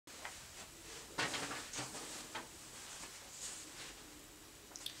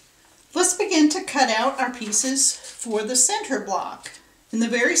begin to cut out our pieces for the center block. In the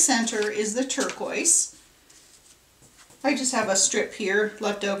very center is the turquoise. I just have a strip here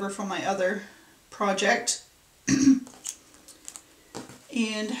left over from my other project.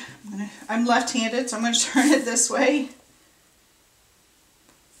 And I'm left-handed, so I'm going to turn it this way.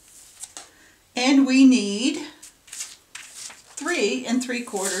 And we need 3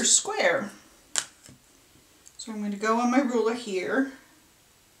 3/4 square. So I'm going to go on my ruler here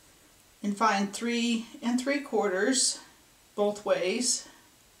and find 3 3/4 both ways.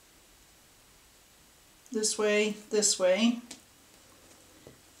 This way, this way.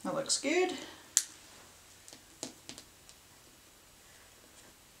 That looks good.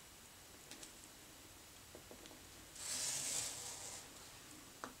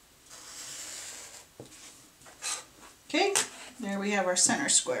 Okay, there we have our center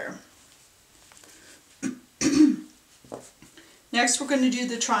square. Next we're going to do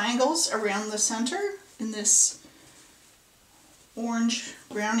the triangles around the center in this orange,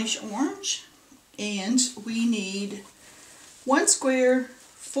 brownish orange. And we need 1 square,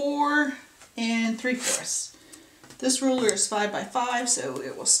 4 3/4. This ruler is 5 by 5, so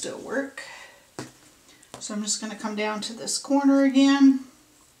it will still work. So I'm just going to come down to this corner again.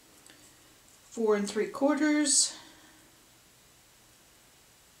 4 3/4.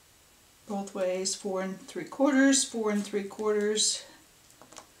 Both ways, 4 3/4, 4 3/4.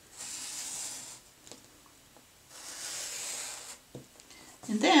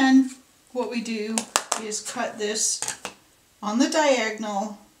 And then what we do is cut this on the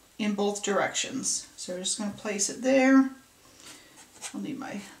diagonal in both directions. So we're just going to place it there. I'll need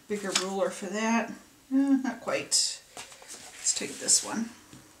my bigger ruler for that. Not quite. Let's take this one.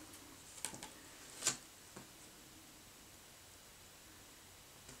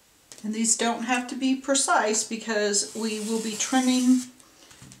 And these don't have to be precise because we will be trimming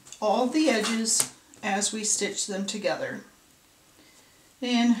all the edges as we stitch them together.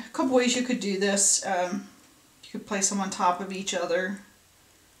 And a couple ways you could do this. You could place them on top of each other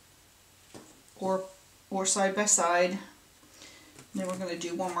or side by side. And then we're going to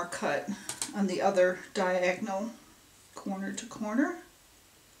do one more cut on the other diagonal, corner to corner.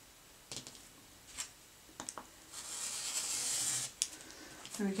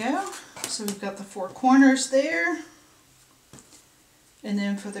 There we go. So we've got the 4 corners there. And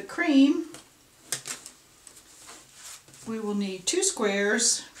then for the cream, we will need 2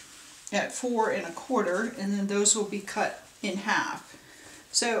 squares at 4 1/4, and then those will be cut in half.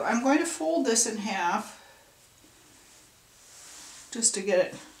 So I'm going to fold this in half just to get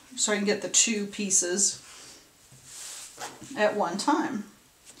it, so I can get the 2 pieces at one time.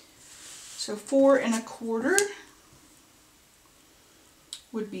 So 4 1/4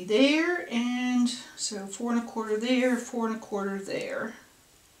 would be there, and so 4 1/4 there, 4 1/4 there.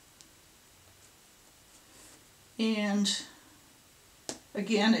 And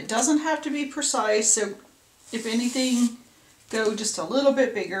again, it doesn't have to be precise, so if anything, go just a little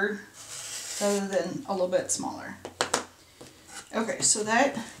bit bigger rather than a little bit smaller. Okay, so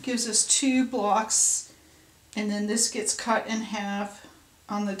that gives us 2 blocks, and then this gets cut in half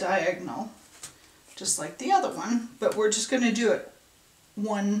on the diagonal, just like the other one, but we're just going to do it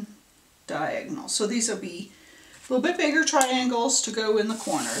one diagonal. So these will be a little bit bigger triangles to go in the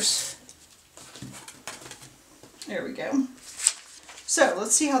corners. There we go. So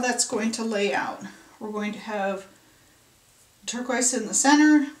let's see how that's going to lay out. We're going to have turquoise in the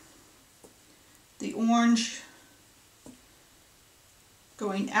center, the orange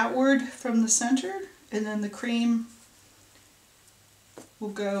going outward from the center, and then the cream will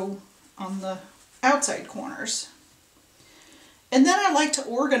go on the outside corners. And then I like to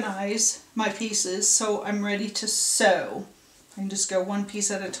organize my pieces so I'm ready to sew. I can just go one piece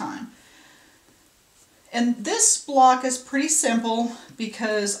at a time. And this block is pretty simple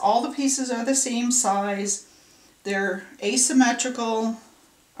because all the pieces are the same size. They're asymmetrical.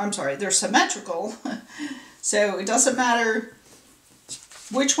 I'm sorry, they're symmetrical. So it doesn't matter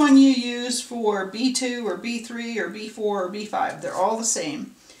which one you use for B2 or B3 or B4 or B5. They're all the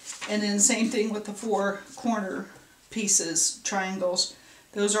same. And then same thing with the 4 corner pieces, triangles.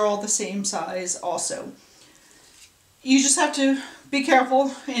 Those are all the same size also. You just have to be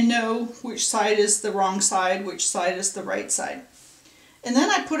careful and know which side is the wrong side, which side is the right side. And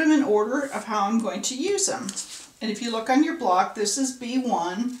then I put them in order of how I'm going to use them. And if you look on your block, this is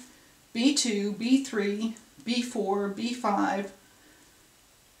B1, B2, B3, B4, B5,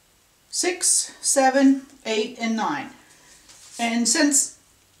 6, 7, 8, and 9. And since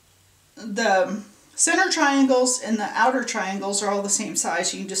the center triangles and the outer triangles are all the same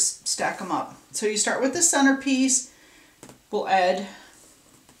size, you can just stack them up. So you start with the center piece. We'll add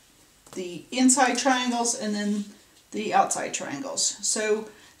the inside triangles and then the outside triangles. So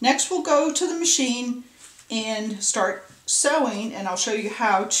next we'll go to the machine and start sewing, and I'll show you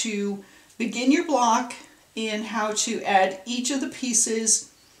how to begin your block and how to add each of the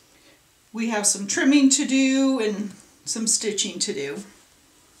pieces. We have some trimming to do and some stitching to do.